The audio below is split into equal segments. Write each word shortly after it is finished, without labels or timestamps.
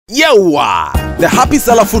Yewa! The Happy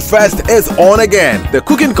Salah Food Fest is on again. The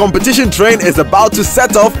cooking competition train is about to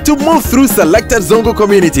set off to move through selected Zongo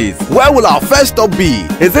communities. Where will our first stop be?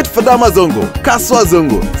 Is it Fadama Zongo, Kaswa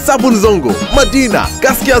Zongo, Sabun Zongo, Madina,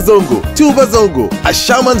 Gaskia Zongo, Tuba Zongo,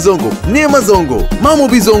 Ashaman Zongo, Nema Zongo,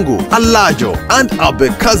 Mamobi Zongo, Alajo, and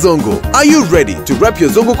Abeka Zongo? Are you ready to rep your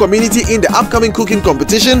Zongo community in the upcoming cooking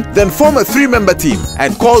competition? Then form a 3-member team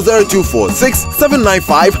and call 0246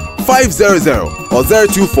 795 500 or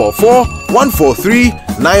 0244 143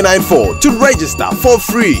 994 to register for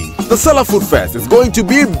free. The Salah Food Fest is going to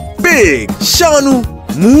be big. Shanu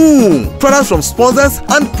Moo! Products from sponsors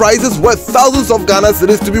and prizes worth thousands of Ghana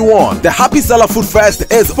cedis to be won. The Happy Salah Food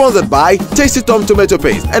Fest is sponsored by Tasty Tom Tomato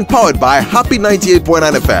Paste and powered by Happy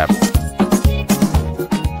 98.9 FM.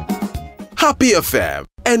 Happy FM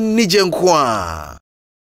and Nijenkwa.